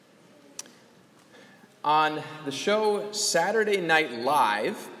On the show Saturday Night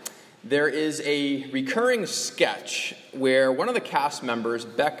Live, there is a recurring sketch where one of the cast members,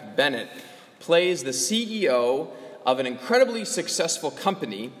 Beck Bennett, plays the CEO of an incredibly successful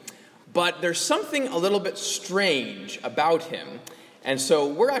company, but there's something a little bit strange about him. And so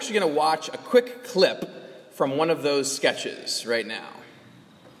we're actually going to watch a quick clip from one of those sketches right now.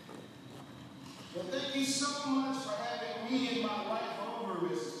 Well, thank you so much for having me and my wife over,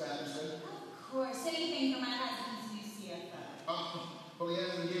 Mrs. Patterson. Of course, anything for my husband's new CFO. Well, he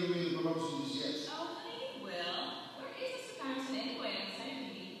hasn't given me the promotions yet. Oh, honey, he will. Where is Mr. Patterson anyway? I'm excited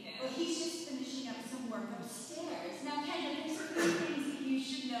to meet him. Well, he's just finishing up some work upstairs. Now, Kendra, there's a few things that you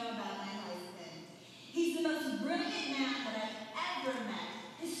should know about my husband. He's the most brilliant man that I've ever met.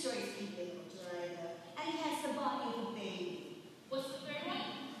 His story's completely dry, though. And he has the body of a baby. What's the third one?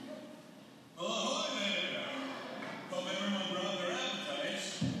 Oh, hi there. Hope everyone brought their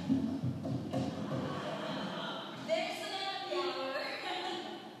appetites. There's the man of the hour.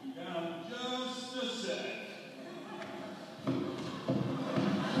 Now, just a sec.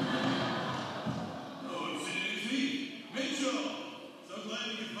 Oh, it's me, Mitchell. So glad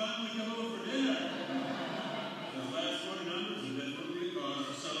you could finally come over for dinner. Those last 4 numbers have definitely a cause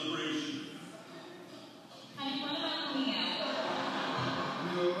for celebration. Honey, what about me out?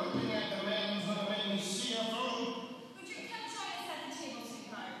 You're looking at the man who's going to make me CFO. Would you come join us at the table,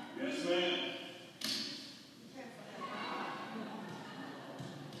 sweetheart? Yes, ma'am.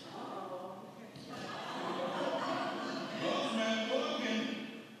 Postman walking.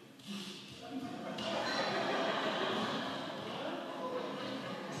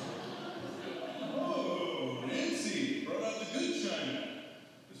 Oh, Nancy brought out the good china.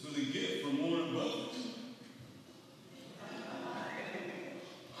 This was a gift from Warren Buffett.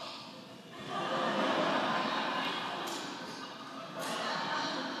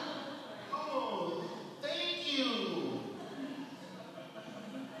 Oh, thank you.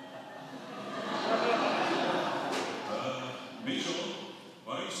 Mitchell,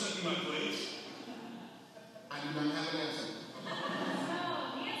 why are you setting my plate? I do not have an answer.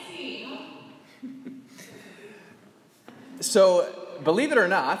 Oh, Nancy. So, believe it or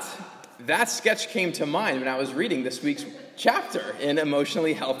not, that sketch came to mind when I was reading this week's chapter in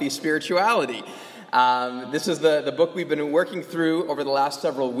Emotionally Healthy Spirituality. This is the book we've been working through over the last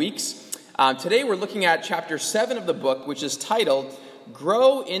several weeks. Today we're looking at chapter 7 of the book, which is titled,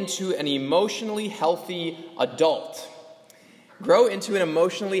 Grow into an Emotionally Healthy Adult. Grow into an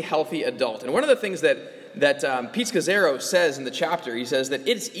emotionally healthy adult. And one of the things that Pete Scazzero says in the chapter, he says that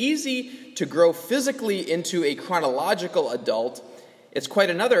it's easy to grow physically into a chronological adult. It's quite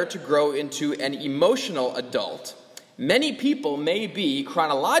another to grow into an emotional adult. Many people may be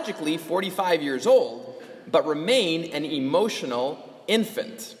chronologically 45 years old, but remain an emotional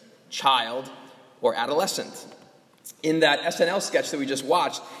infant, child, or adolescent. In that SNL sketch that we just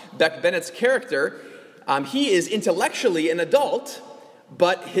watched, Beck Bennett's character, he is intellectually an adult,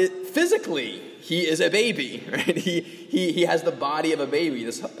 but physically he is a baby. Right? He has the body of a baby,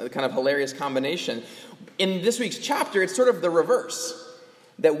 this kind of hilarious combination. In this week's chapter, it's sort of the reverse,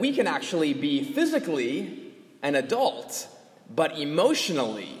 that we can actually be physically an adult, but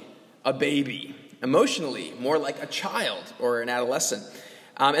emotionally a baby, emotionally more like a child or an adolescent.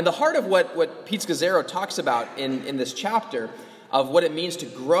 And the heart of what Pete Scazzero talks about in this chapter of what it means to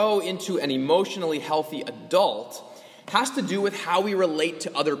grow into an emotionally healthy adult has to do with how we relate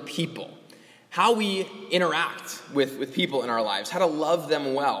to other people, how we interact with people in our lives, how to love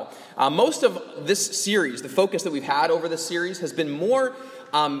them well. Most of this series, the focus that we've had over this series, has been more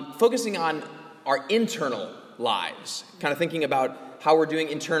focusing on our internal lives, kind of thinking about how we're doing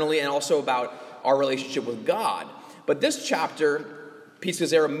internally and also about our relationship with God. But this chapter, Pete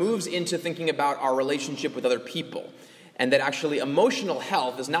Scazzero moves into thinking about our relationship with other people, and that actually emotional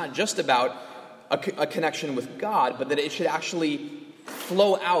health is not just about a connection with God, but that it should actually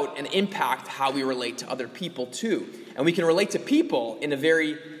flow out and impact how we relate to other people too. And we can relate to people in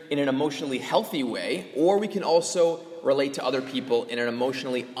an emotionally healthy way, or we can also relate to other people in an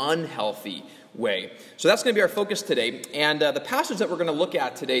emotionally unhealthy way. So that's going to be our focus today. And the passage that we're going to look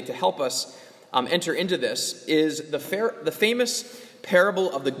at today to help us enter into this is the famous parable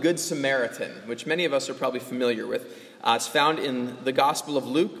of the Good Samaritan, which many of us are probably familiar with. It's found in the Gospel of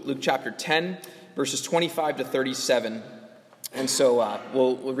Luke chapter 10, verses 25 to 37. And so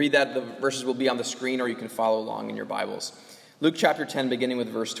we'll read that. The verses will be on the screen, or you can follow along in your Bibles. Luke chapter 10, beginning with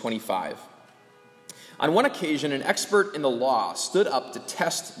verse 25. On one occasion, an expert in the law stood up to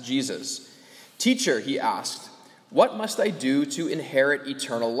test Jesus. "Teacher," he asked, "what must I do to inherit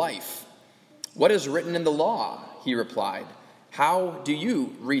eternal life?" "What is written in the law?" he replied. "How do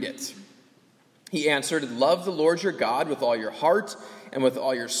you read it?" He answered, "Love the Lord your God with all your heart, and with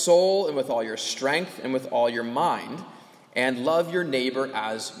all your soul, and with all your strength, and with all your mind, and love your neighbor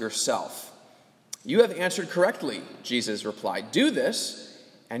as yourself." "You have answered correctly," Jesus replied. "Do this,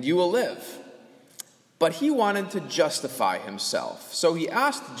 and you will live." But he wanted to justify himself. So he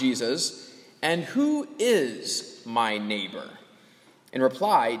asked Jesus, "And who is my neighbor?" In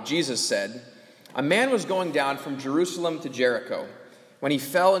reply, Jesus said, "A man was going down from Jerusalem to Jericho when he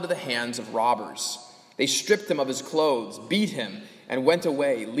fell into the hands of robbers. They stripped him of his clothes, beat him, and went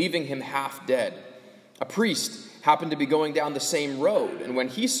away, leaving him half dead. A priest happened to be going down the same road, and when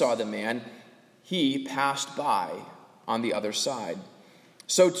he saw the man, he passed by on the other side.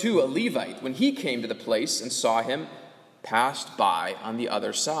 So too a Levite, when he came to the place and saw him, passed by on the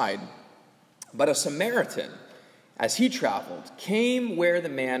other side. But a Samaritan, as he traveled, came where the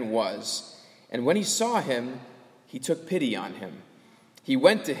man was, and when he saw him, he took pity on him. He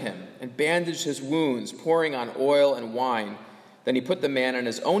went to him and bandaged his wounds, pouring on oil and wine. Then he put the man on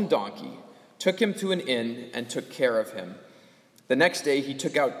his own donkey, took him to an inn, and took care of him. The next day he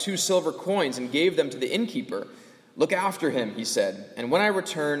took out 2 silver coins and gave them to the innkeeper. 'Look after him,' he said, 'and when I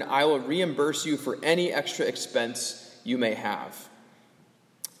return, I will reimburse you for any extra expense you may have.'"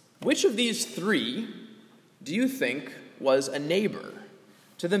 Which of these 3 do you think was a neighbor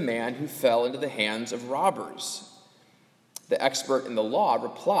to the man who fell into the hands of robbers? The expert in the law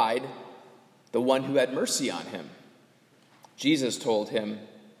replied, "The one who had mercy on him." Jesus told him,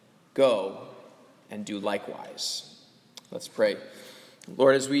 "Go and do likewise." Let's pray.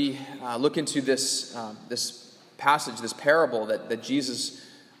 Lord, as we look into this passage, this parable that Jesus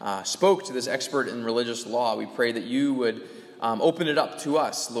spoke to this expert in religious law, we pray that you would open it up to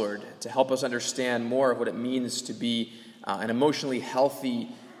us, Lord, to help us understand more of what it means to be an emotionally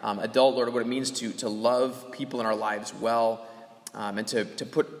healthy adult, Lord, what it means to love people in our lives well, and to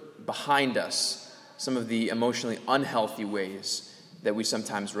put behind us some of the emotionally unhealthy ways that we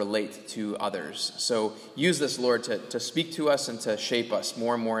sometimes relate to others. So use this, Lord, to speak to us and to shape us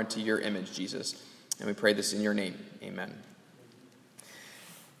more and more into your image, Jesus. And we pray this in your name. Amen.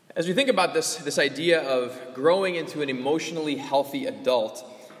 As we think about this idea of growing into an emotionally healthy adult,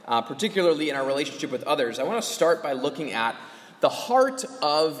 particularly in our relationship with others, I want to start by looking at the heart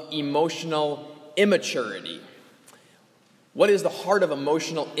of emotional immaturity. What is the heart of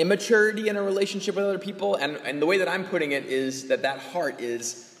emotional immaturity in a relationship with other people? And the way that I'm putting it is that heart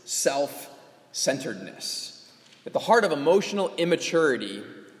is self-centeredness. That the heart of emotional immaturity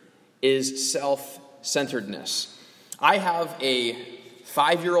is self-centeredness. I have a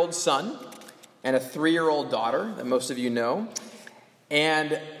 5-year-old son and a 3-year-old daughter that most of you know.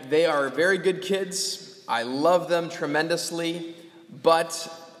 And they are very good kids. I love them tremendously, but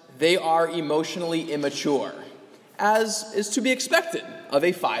they are emotionally immature, as is to be expected of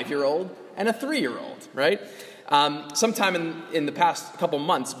a 5-year-old and a 3-year-old, right? Sometime in the past couple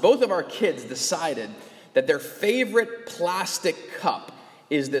months, both of our kids decided that their favorite plastic cup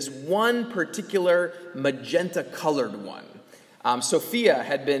is this one particular magenta-colored one. Sophia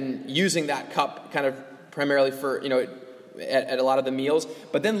had been using that cup kind of primarily for, at a lot of the meals,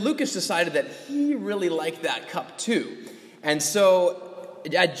 but then Lucas decided that he really liked that cup too. And so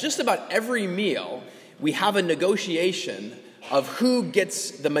at just about every meal, we have a negotiation of who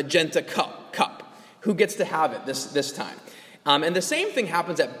gets the magenta cup, who gets to have it this time. And the same thing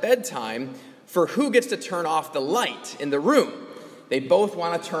happens at bedtime for who gets to turn off the light in the room. They both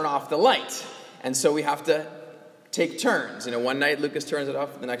want to turn off the light. And so we have to take turns. One night Lucas turns it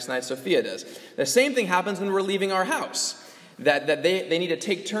off, the next night Sophia does. The same thing happens when we're leaving our house. That they need to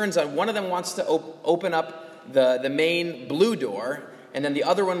take turns on. One of them wants to open up the main blue door, and then the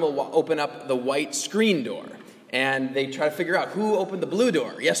other one will open up the white screen door. And they try to figure out who opened the blue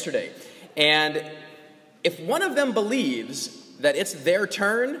door yesterday. And if one of them believes that it's their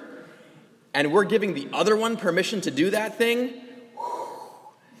turn, and we're giving the other one permission to do that thing,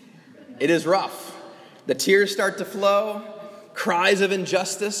 it is rough. The tears start to flow. Cries of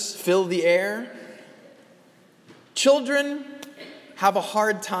injustice fill the air. Children have a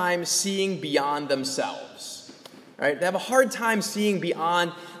hard time seeing beyond themselves, right? They have a hard time seeing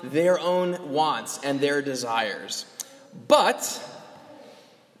beyond their own wants and their desires. But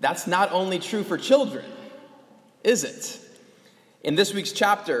that's not only true for children, is it? In this week's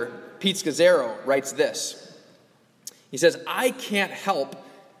chapter, Pete Scazzaro writes this. He says, "I can't help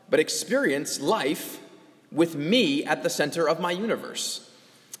but experience life with me at the center of my universe.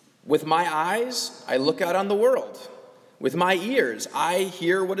 With my eyes, I look out on the world. With my ears, I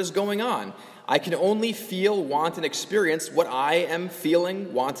hear what is going on. I can only feel, want, and experience what I am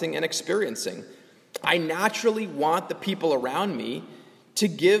feeling, wanting, and experiencing. I naturally want the people around me to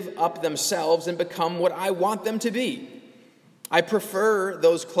give up themselves and become what I want them to be. I prefer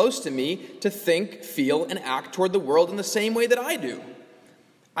those close to me to think, feel, and act toward the world in the same way that I do.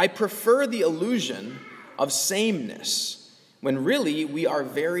 I prefer the illusion of sameness when really we are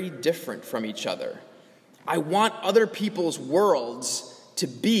very different from each other. I want other people's worlds to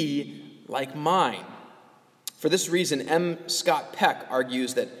be like mine. For this reason, M. Scott Peck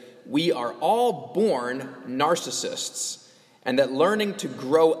argues that we are all born narcissists, and that learning to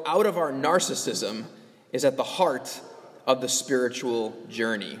grow out of our narcissism is at the heart of the spiritual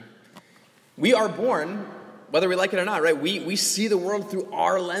journey. We are born, whether we like it or not, right? We see the world through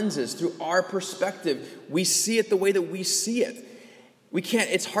our lenses, through our perspective. We see it the way that we see it.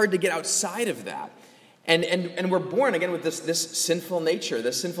 It's hard to get outside of that. And we're born, again, with this sinful nature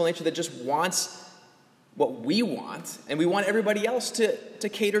that just wants what we want, and we want everybody else to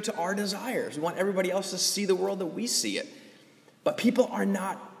cater to our desires. We want everybody else to see the world that we see it. But people are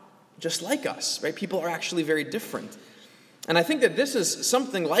not just like us, right? People are actually very different. And I think that this is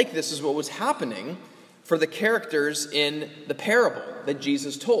something like this is what was happening for the characters in the parable that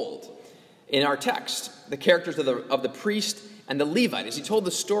Jesus told in our text. The characters of the priest and the Levite. As he told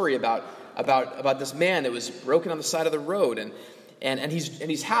the story about this man that was broken on the side of the road, and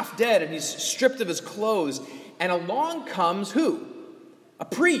he's half dead, and he's stripped of his clothes, and along comes who? A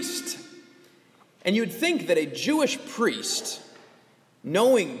priest. And you'd think that a Jewish priest,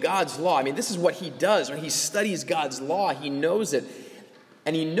 knowing God's law, I mean, this is what he does. When he studies God's law, he knows it.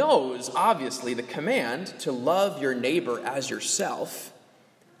 And he knows, obviously, the command to love your neighbor as yourself.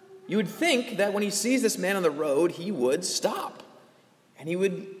 You would think that when he sees this man on the road, he would stop. And he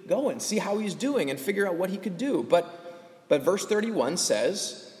would go and see how he's doing and figure out what he could do. But verse 31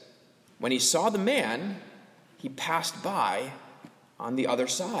 says, when he saw the man, he passed by on the other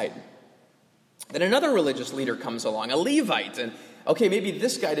side. Then another religious leader comes along, a Levite, and okay, maybe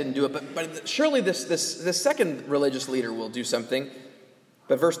this guy didn't do it, but surely this second religious leader will do something.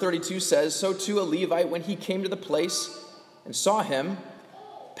 But verse 32 says, so too a Levite, when he came to the place and saw him,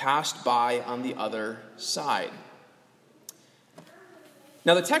 passed by on the other side.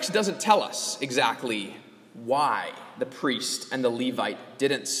 Now the text doesn't tell us exactly why the priest and the Levite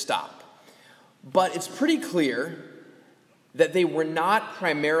didn't stop. But it's pretty clear that they were not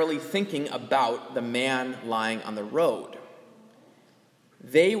primarily thinking about the man lying on the road.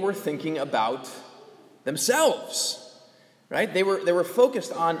 They were thinking about themselves, right? They were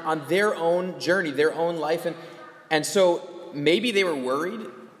focused on their own journey, their own life. And so maybe they were worried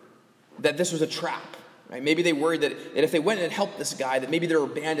that this was a trap. Right? Maybe they worried that if they went and helped this guy, that maybe there were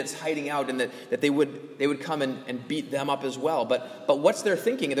bandits hiding out and that they would come and beat them up as well. But what's their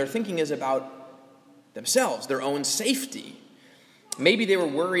thinking? Their thinking is about themselves, their own safety. Maybe they were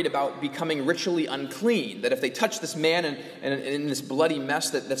worried about becoming ritually unclean, that if they touched this man and in this bloody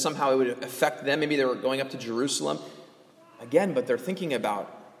mess, that somehow it would affect them. Maybe they were going up to Jerusalem. Again, but they're thinking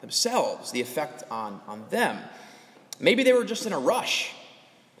about themselves, the effect on them. Maybe they were just in a rush.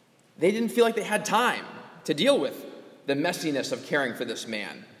 They didn't feel like they had time to deal with the messiness of caring for this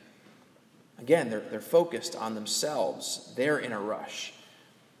man. Again, they're focused on themselves. They're in a rush.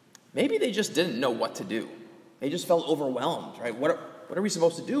 Maybe they just didn't know what to do. They just felt overwhelmed, right? What are we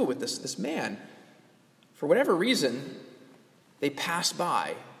supposed to do with this man? For whatever reason, they passed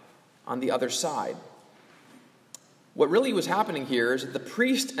by on the other side. What really was happening here is that the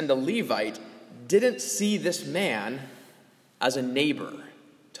priest and the Levite didn't see this man as a neighbor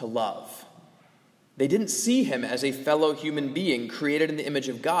to love. They didn't see him as a fellow human being created in the image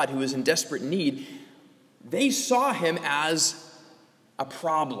of God who was in desperate need. They saw him as a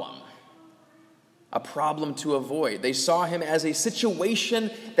problem to avoid. They saw him as a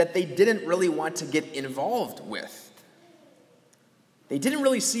situation that they didn't really want to get involved with. They didn't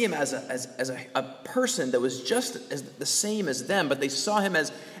really see him as a person that was just as the same as them, but they saw him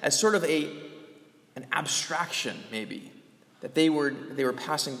as sort of an abstraction, maybe, that they were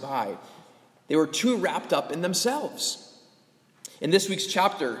passing by. They were too wrapped up in themselves. In this week's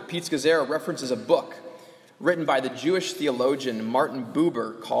chapter, Pete Scazzero references a book written by the Jewish theologian Martin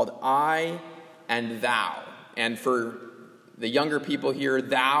Buber called I and Thou. And for the younger people here,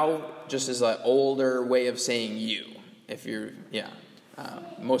 thou just is an older way of saying you.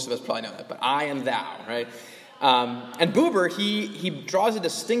 Most of us probably know that, but I and thou, right? And Buber, he draws a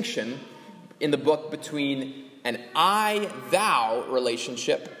distinction in the book between an I-thou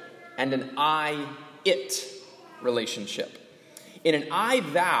relationship and an I-it relationship. In an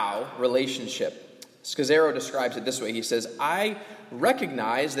I-thou relationship, Scazzero describes it this way. He says, I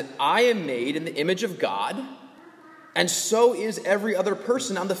recognize that I am made in the image of God, and so is every other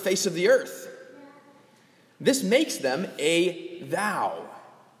person on the face of the earth. This makes them a thou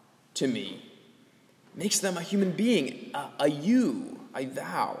to me. Makes them a human being, a you, a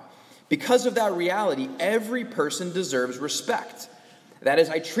thou. Because of that reality, every person deserves respect. That is,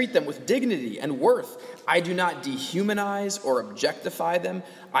 I treat them with dignity and worth. I do not dehumanize or objectify them.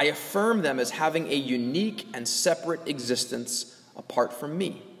 I affirm them as having a unique and separate existence apart from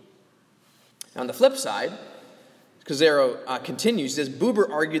me. On the flip side, Scazzero continues, says, Buber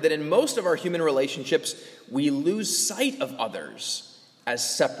argued that in most of our human relationships, we lose sight of others as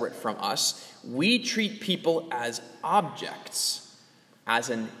separate from us. We treat people as objects, as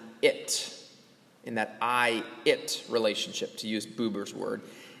an it, in that I-it relationship, to use Buber's word.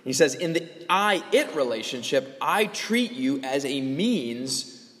 He says, in the I-it relationship, I treat you as a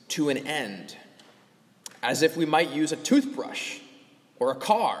means to an end, as if we might use a toothbrush or a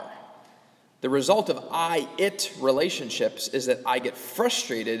car. The result of I-it relationships is that I get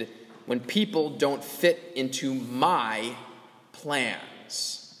frustrated when people don't fit into my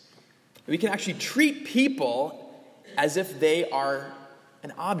plans. We can actually treat people as if they are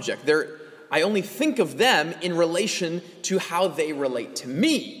an object. I only think of them in relation to how they relate to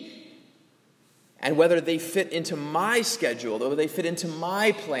me, and whether they fit into my schedule, whether they fit into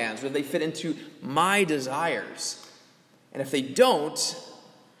my plans, whether they fit into my desires. And if they don't,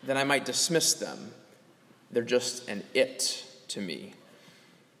 then I might dismiss them. They're just an it to me.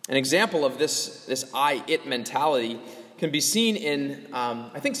 An example of this I-it mentality can be seen in,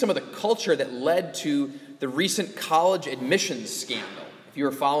 I think, some of the culture that led to the recent college admissions scandal. If you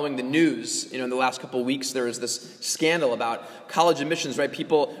were following the news, in the last couple of weeks, there was this scandal about college admissions, right?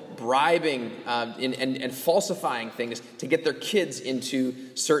 People bribing and falsifying things to get their kids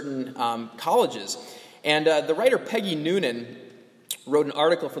into certain colleges. And the writer Peggy Noonan wrote an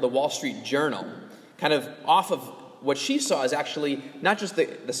article for the Wall Street Journal, kind of off of what she saw as actually not just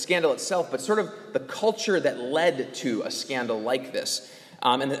the scandal itself, but sort of the culture that led to a scandal like this.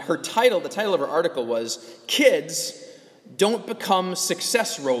 And the title of her article was, Kids Don't Become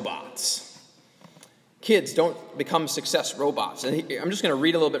Success Robots. Kids don't become success robots. And I'm just going to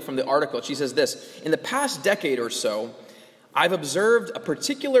read a little bit from the article. She says this, in the past decade or so, I've observed a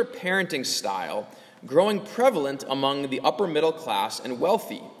particular parenting style growing prevalent among the upper middle class and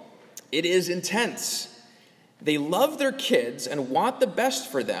wealthy. It is intense. They love their kids and want the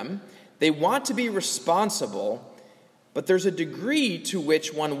best for them. They want to be responsible, but there's a degree to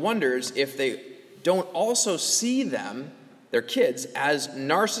which one wonders if they don't also see them, their kids, as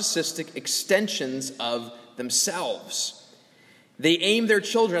narcissistic extensions of themselves. They aim their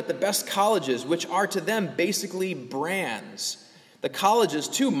children at the best colleges, which are to them basically brands. The colleges,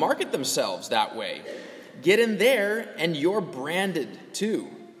 too, market themselves that way. Get in there and you're branded, too.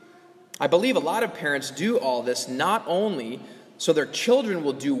 I believe a lot of parents do all this not only so their children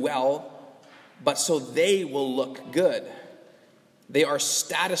will do well, but so they will look good. They are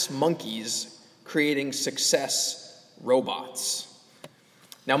status monkeys creating success robots.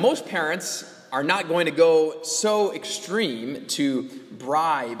 Now, most parents are not going to go so extreme to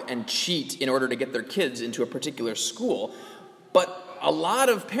bribe and cheat in order to get their kids into a particular school, but a lot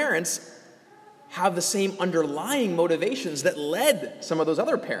of parents have the same underlying motivations that led some of those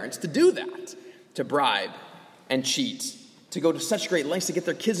other parents to do that, to bribe and cheat, to go to such great lengths to get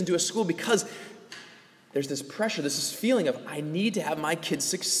their kids into a school, because there's this pressure, there's this feeling of, I need to have my kids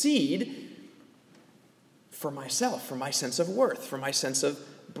succeed for myself, for my sense of worth, for my sense of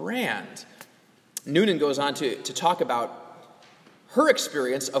brand. Noonan goes on to talk about her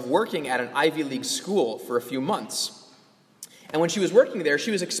experience of working at an Ivy League school for a few months. And when she was working there, she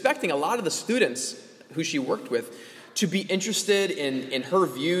was expecting a lot of the students who she worked with to be interested in her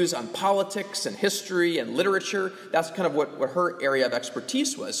views on politics and history and literature. That's kind of what her area of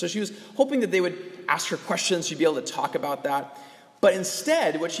expertise was. So she was hoping that they would ask her questions, she'd be able to talk about that. But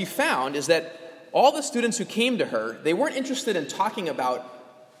instead, what she found is that all the students who came to her, they weren't interested in talking about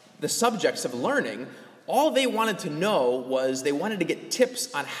the subjects of learning. All they wanted to know was they wanted to get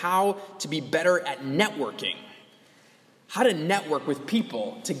tips on how to be better at networking. How to network with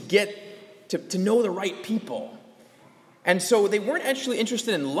people, to get to know the right people. And so they weren't actually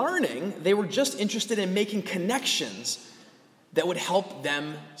interested in learning, they were just interested in making connections that would help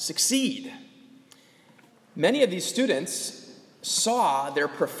them succeed. Many of these students saw their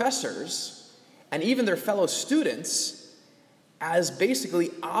professors and even their fellow students as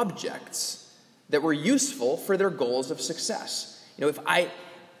basically objects that were useful for their goals of success. If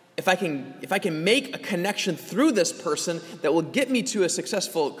I can make a connection through this person that will get me to a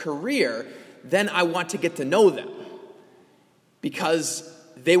successful career, then I want to get to know them because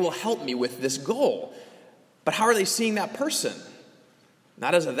they will help me with this goal. But how are they seeing that person?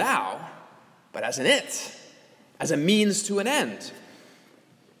 Not as a thou, but as an it. as a means to an end.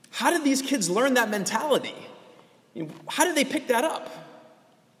 How did these kids learn that mentality? How did they pick that up?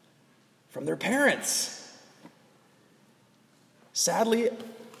 From their parents. Sadly,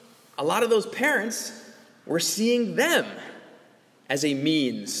 a lot of those parents were seeing them as a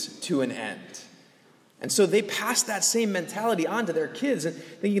means to an end. And so they passed that same mentality on to their kids, and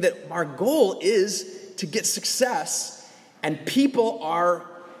thinking that our goal is to get success, and people are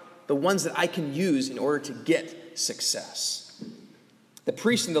the ones that I can use in order to get success. The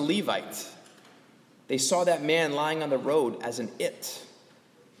priest and the Levite, they saw that man lying on the road as an it.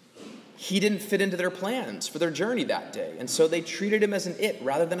 He didn't fit into their plans for their journey that day, and so they treated him as an it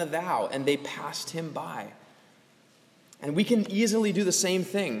rather than a thou, and they passed him by. And we can easily do the same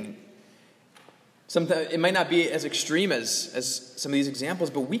thing. Sometimes it might not be as extreme as some of these examples,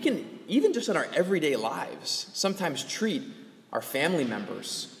 but we can, even just in our everyday lives, sometimes treat our family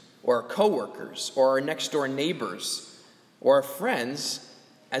members or our coworkers or our next door neighbors or our friends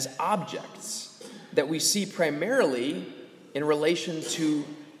as objects that we see primarily in relation to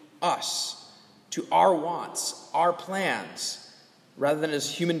us, to our wants, our plans, rather than as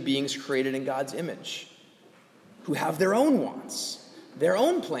human beings created in God's image, who have their own wants, their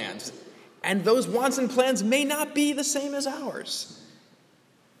own plans. And those wants and plans may not be the same as ours,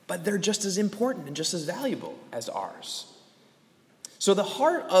 but they're just as important and just as valuable as ours. So the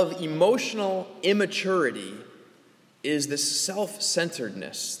heart of emotional immaturity is this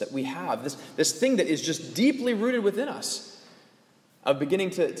self-centeredness that we have, this thing that is just deeply rooted within us, of beginning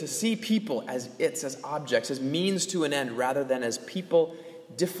to see people as its, as objects, as means to an end, rather than as people,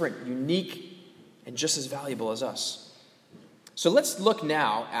 different, unique, and just as valuable as us. So let's look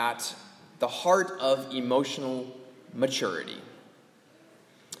now at the heart of emotional maturity.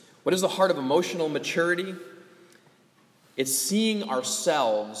 What is the heart of emotional maturity? It's seeing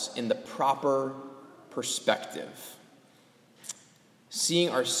ourselves in the proper perspective.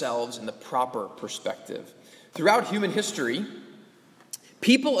 Seeing ourselves in the proper perspective. Throughout human history,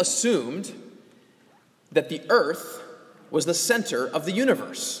 people assumed that the earth was the center of the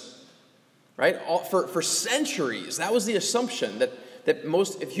universe. Right? For centuries, that was the assumption that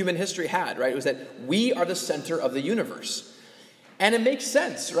most of human history had, right? It was that we are the center of the universe. And it makes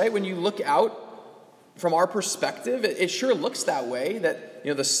sense, right? When you look out from our perspective, it sure looks that way, that,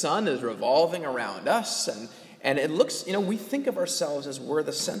 the sun is revolving around us, and it looks, we think of ourselves as we're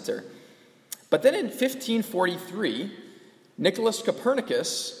the center. But then in 1543, Nicholas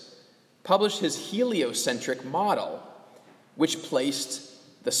Copernicus published his heliocentric model, which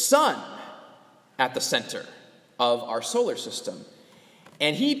placed the sun at the center of our solar system.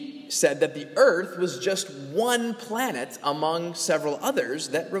 And he said that the Earth was just one planet among several others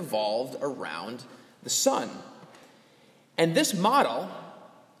that revolved around the sun. And this model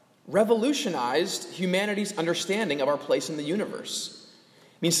revolutionized humanity's understanding of our place in the universe.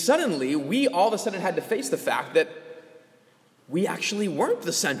 I mean, suddenly, we all of a sudden had to face the fact that we actually weren't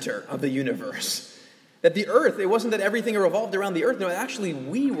the center of the universe. That the Earth, it wasn't that everything revolved around the Earth. No, actually,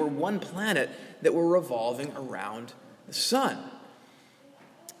 we were one planet that were revolving around the sun.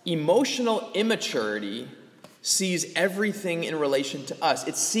 Emotional immaturity sees everything in relation to us.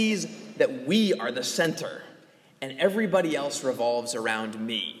 It sees that we are the center, and everybody else revolves around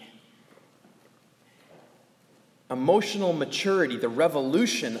me. Emotional maturity, the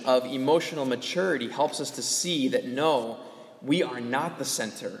revolution of emotional maturity, helps us to see that no, we are not the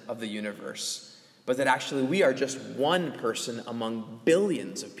center of the universe, but that actually we are just one person among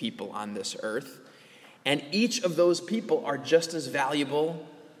billions of people on this earth, and each of those people are just as valuable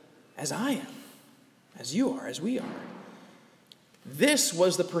as I am, as you are, as we are. This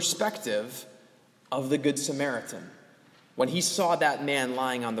was the perspective of the Good Samaritan when he saw that man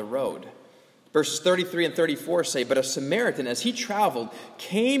lying on the road. Verses 33 and 34 say, "But a Samaritan, as he traveled,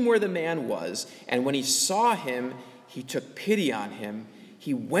 came where the man was, and when he saw him, he took pity on him.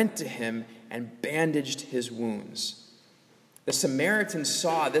 He went to him and bandaged his wounds." The Samaritan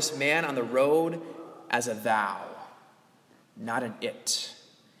saw this man on the road as a thou, not an it.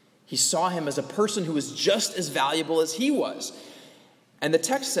 He saw him as a person who was just as valuable as he was. And the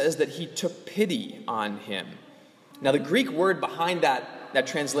text says that he took pity on him. Now, the Greek word behind that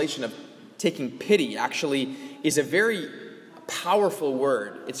translation of taking pity actually is a very powerful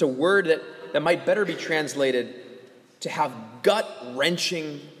word. It's a word that might better be translated to have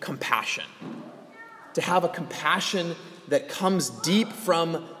gut-wrenching compassion. To have a compassion that comes deep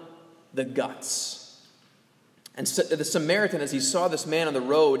from the guts. And so the Samaritan, as he saw this man on the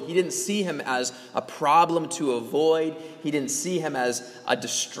road, he didn't see him as a problem to avoid. He didn't see him as a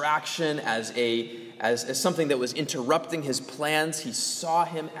distraction, as something that was interrupting his plans. He saw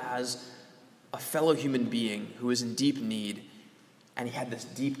him as a fellow human being who was in deep need, and he had this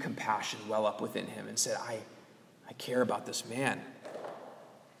deep compassion well up within him and said, I care about this man.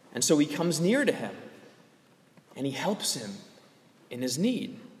 And so he comes near to him, and he helps him in his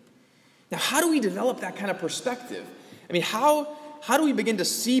need. Now, how do we develop that kind of perspective? I mean, how do we begin to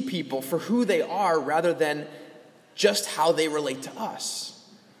see people for who they are rather than just how they relate to us?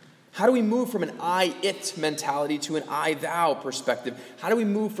 How do we move from an I-it mentality to an I-thou perspective? How do we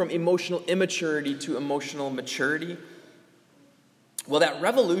move from emotional immaturity to emotional maturity? Well, that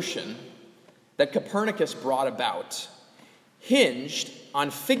revolution that Copernicus brought about hinged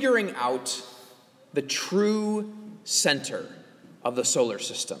on figuring out the true center of the solar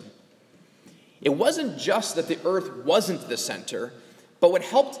system. It wasn't just that the Earth wasn't the center, but what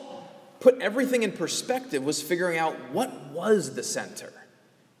helped put everything in perspective was figuring out what was the center.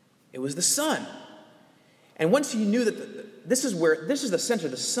 It was the sun. And once you knew that this is the center,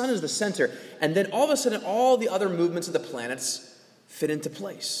 the sun is the center, and then all of a sudden all the other movements of the planets fit into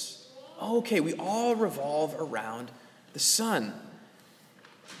place. Okay, we all revolve around the sun.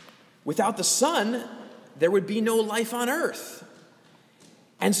 Without the sun, there would be no life on Earth.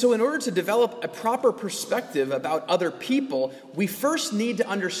 And so in order to develop a proper perspective about other people, we first need to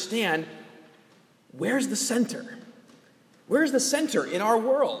understand, where's the center? Where's the center in our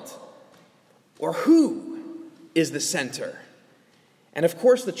world? Or who is the center? And of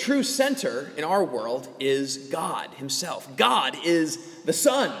course, the true center in our world is God himself. God is the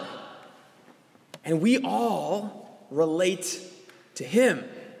sun. And we all relate to him.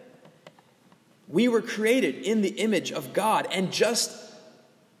 We were created in the image of God, and just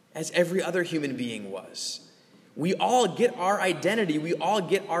as every other human being was. We all get our identity, we all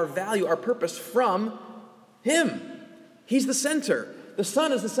get our value, our purpose from him. He's the center. The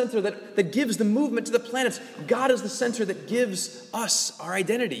sun is the center that gives the movement to the planets. God is the center that gives us our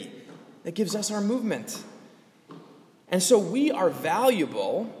identity, that gives us our movement. And so we are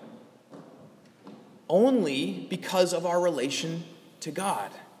valuable only because of our relation to God.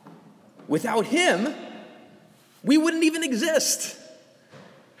 Without him, we wouldn't even exist.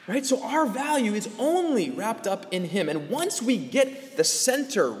 Right? So our value is only wrapped up in him. And once we get the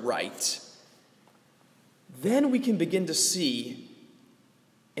center right, then we can begin to see,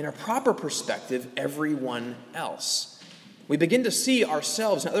 in a proper perspective, everyone else. We begin to see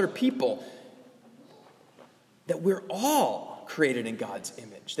ourselves and other people, that we're all created in God's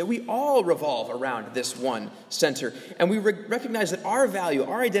image, that we all revolve around this one center. And we recognize that our value,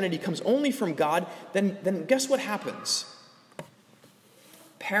 our identity comes only from God. Then guess what happens?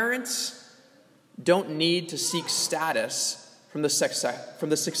 Parents don't need to seek status from the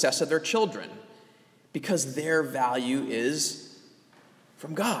success of their children, because their value is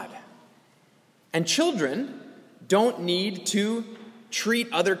from God. And children don't need to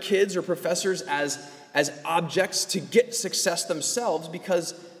treat other kids or professors as objects to get success themselves,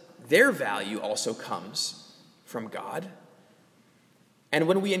 because their value also comes from God. And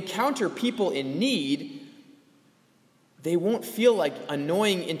when we encounter people in need, they won't feel like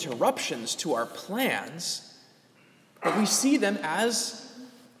annoying interruptions to our plans, but we see them as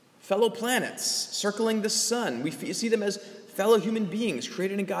fellow planets circling the sun. We see them as fellow human beings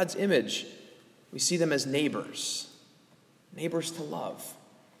created in God's image. We see them as neighbors to love.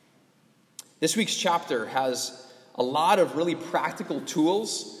 This week's chapter has a lot of really practical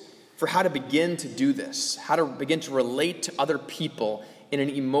tools for how to begin to do this, how to begin to relate to other people in an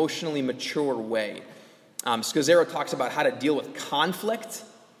emotionally mature way. Scazzero talks about how to deal with conflict.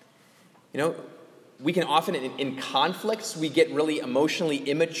 You know, we can often, in conflicts, we get really emotionally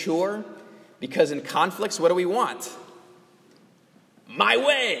immature, because in conflicts, what do we want? My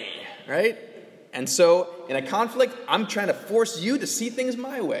way, right? And so in a conflict, I'm trying to force you to see things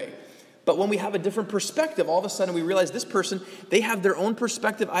my way. But when we have a different perspective, all of a sudden we realize this person, they have their own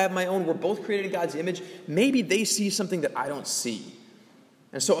perspective, I have my own, we're both created in God's image. Maybe they see something that I don't see.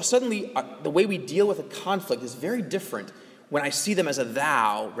 And so suddenly, the way we deal with a conflict is very different when I see them as a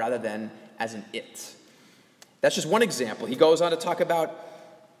thou rather than as an it. That's just one example. He goes on to talk about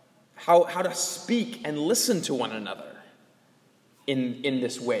how to speak and listen to one another in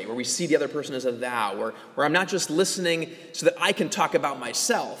this way, where we see the other person as a thou, where I'm not just listening so that I can talk about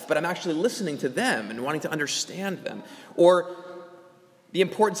myself, but I'm actually listening to them and wanting to understand them. Or the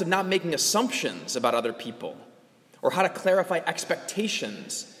importance of not making assumptions about other people, or how to clarify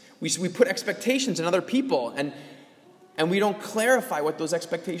expectations. We put expectations in other people, and we don't clarify what those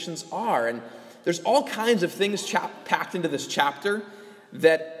expectations are. And there's all kinds of things packed into this chapter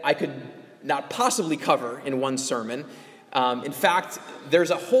that I could not possibly cover in one sermon. In fact, there's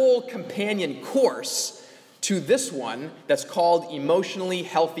a whole companion course to this one that's called emotionally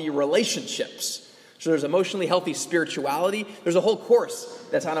healthy relationships. So there's emotionally healthy spirituality. There's a whole course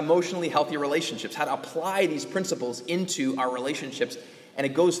that's on emotionally healthy relationships, how to apply these principles into our relationships. And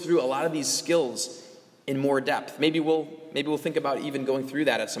it goes through a lot of these skills in more depth. Maybe we'll think about even going through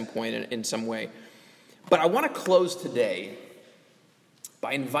that at some point in some way. But I want to close today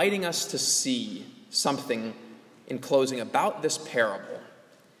by inviting us to see something in closing about this parable.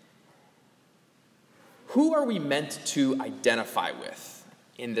 Who are we meant to identify with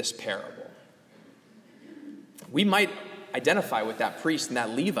in this parable? We might identify with that priest and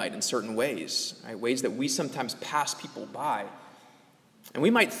that Levite in certain ways, right? Ways that we sometimes pass people by. And we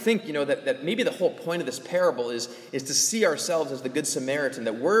might think, that maybe the whole point of this parable is to see ourselves as the Good Samaritan,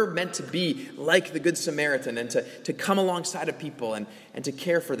 that we're meant to be like the Good Samaritan and to come alongside of people and to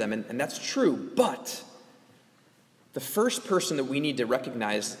care for them. And that's true. But the first person that we need to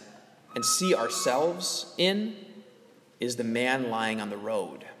recognize and see ourselves in is the man lying on the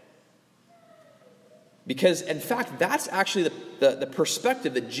road. Because, in fact, that's actually the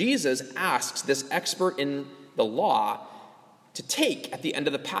perspective that Jesus asks this expert in the law to take at the end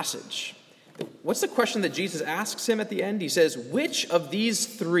of the passage. What's the question that Jesus asks him at the end? He says, which of these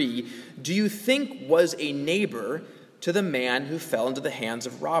three do you think was a neighbor to the man who fell into the hands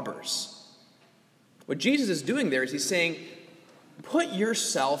of robbers? What Jesus is doing there is he's saying, put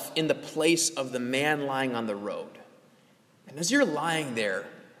yourself in the place of the man lying on the road. And as you're lying there,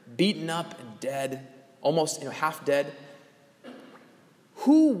 beaten up and dead, almost half dead,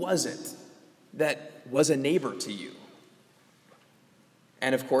 who was it that was a neighbor to you?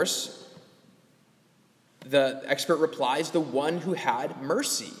 And of course, the expert replies, the one who had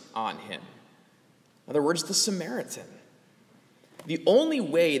mercy on him. In other words, the Samaritan. The only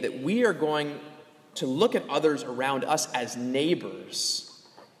way that we are going to look at others around us as neighbors,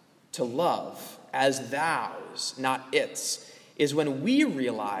 to love as thous, not its, is when we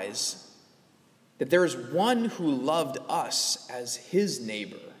realize that there is one who loved us as his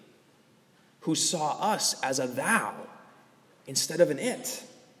neighbor, who saw us as a thou instead of an it.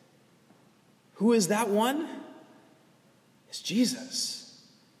 Who is that one? It's Jesus.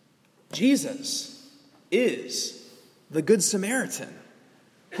 Jesus is the Good Samaritan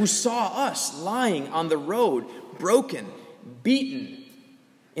who saw us lying on the road, broken, beaten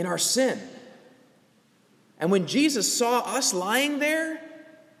in our sin. And when Jesus saw us lying there,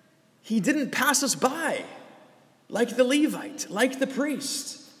 he didn't pass us by like the Levite, like the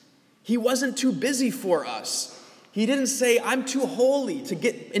priest. He wasn't too busy for us. He didn't say, I'm too holy to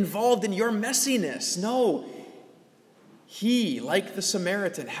get involved in your messiness. No. He, like the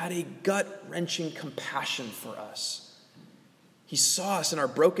Samaritan, had a gut-wrenching compassion for us. He saw us in our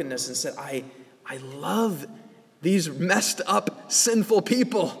brokenness and said, I love these messed up, sinful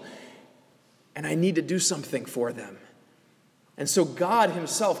people, and I need to do something for them. And so God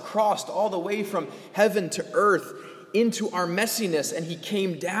himself crossed all the way from heaven to earth into our messiness, and he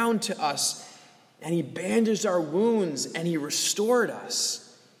came down to us, and he bandaged our wounds, and he restored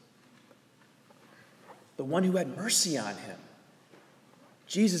us. The one who had mercy on him.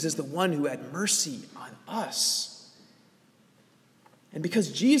 Jesus is the one who had mercy on us. And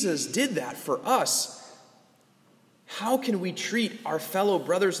because Jesus did that for us, how can we treat our fellow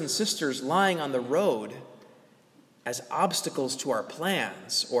brothers and sisters lying on the road as obstacles to our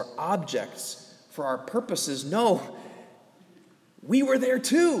plans or objects for our purposes? No, we were there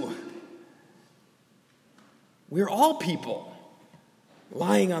too. We're all people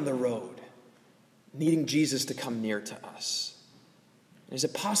lying on the road, needing Jesus to come near to us. Is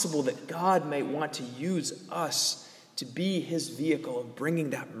it possible that God may want to use us to be his vehicle of bringing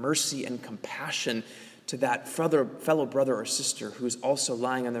that mercy and compassion to that fellow brother or sister who is also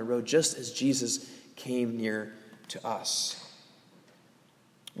lying on the road, just as Jesus came near to us?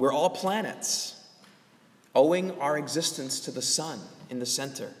 We're all planets, owing our existence to the sun in the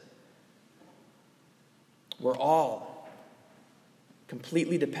center. We're all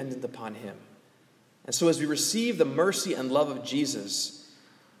completely dependent upon him. And so as we receive the mercy and love of Jesus,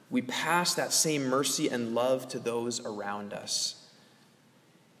 we pass that same mercy and love to those around us.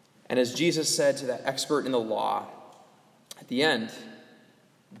 And as Jesus said to that expert in the law, at the end,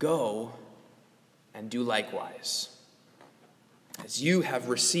 go and do likewise. As you have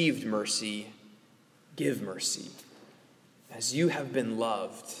received mercy, give mercy. As you have been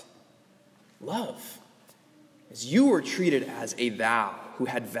loved, love. As you were treated as a thou who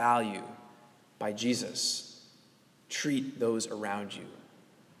had value by Jesus, treat those around you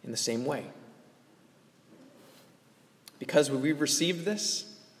in the same way. Because when we receive this,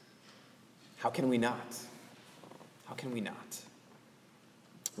 how can we not? How can we not?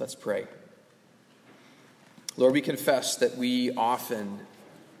 Let's pray. Lord, we confess that we often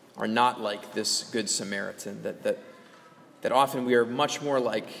are not like this Good Samaritan, that often we are much more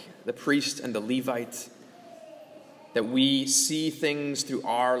like the priest and the Levite, that we see things through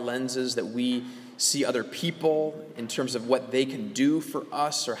our lenses, that we see other people in terms of what they can do for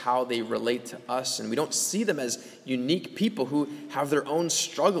us or how they relate to us, and we don't see them as unique people who have their own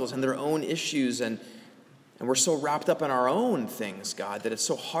struggles and their own issues, and we're so wrapped up in our own things, God, that it's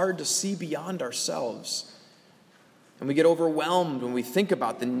so hard to see beyond ourselves. And we get overwhelmed when we think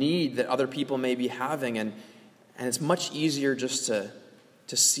about the need that other people may be having, and it's much easier just to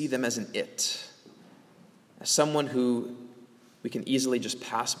see them as an it, as someone who we can easily just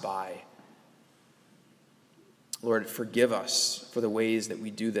pass by. Lord, forgive us for the ways that we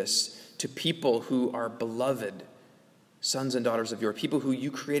do this to people who are beloved sons and daughters of yours, people who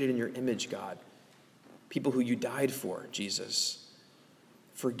you created in your image, God, people who you died for, Jesus.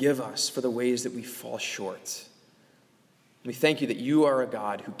 Forgive us for the ways that we fall short. We thank you that you are a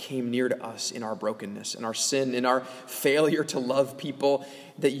God who came near to us in our brokenness, in our sin, in our failure to love people,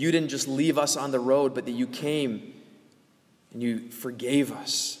 that you didn't just leave us on the road, but that you came and you forgave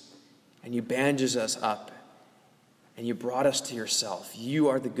us and you bandaged us up and you brought us to yourself. You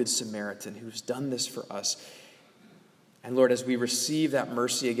are the Good Samaritan who's done this for us. And Lord, as we receive that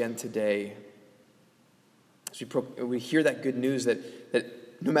mercy again today, as we hear that good news that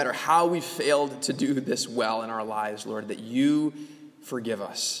no matter how we failed to do this well in our lives, Lord, that you forgive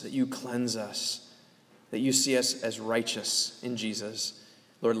us, that you cleanse us, that you see us as righteous in Jesus.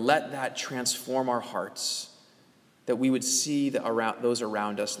 Lord, let that transform our hearts, that we would see those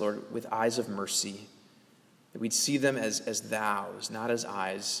around us, Lord, with eyes of mercy, that we'd see them as thous, not as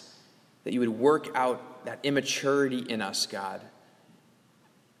I's, that you would work out that immaturity in us, God,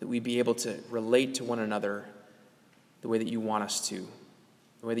 that we'd be able to relate to one another the way that you want us to,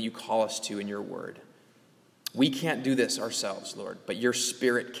 the way that you call us to in your word. We can't do this ourselves, Lord, but your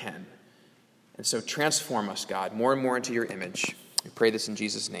Spirit can. And so transform us, God, more and more into your image. We pray this in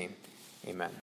Jesus' name. Amen.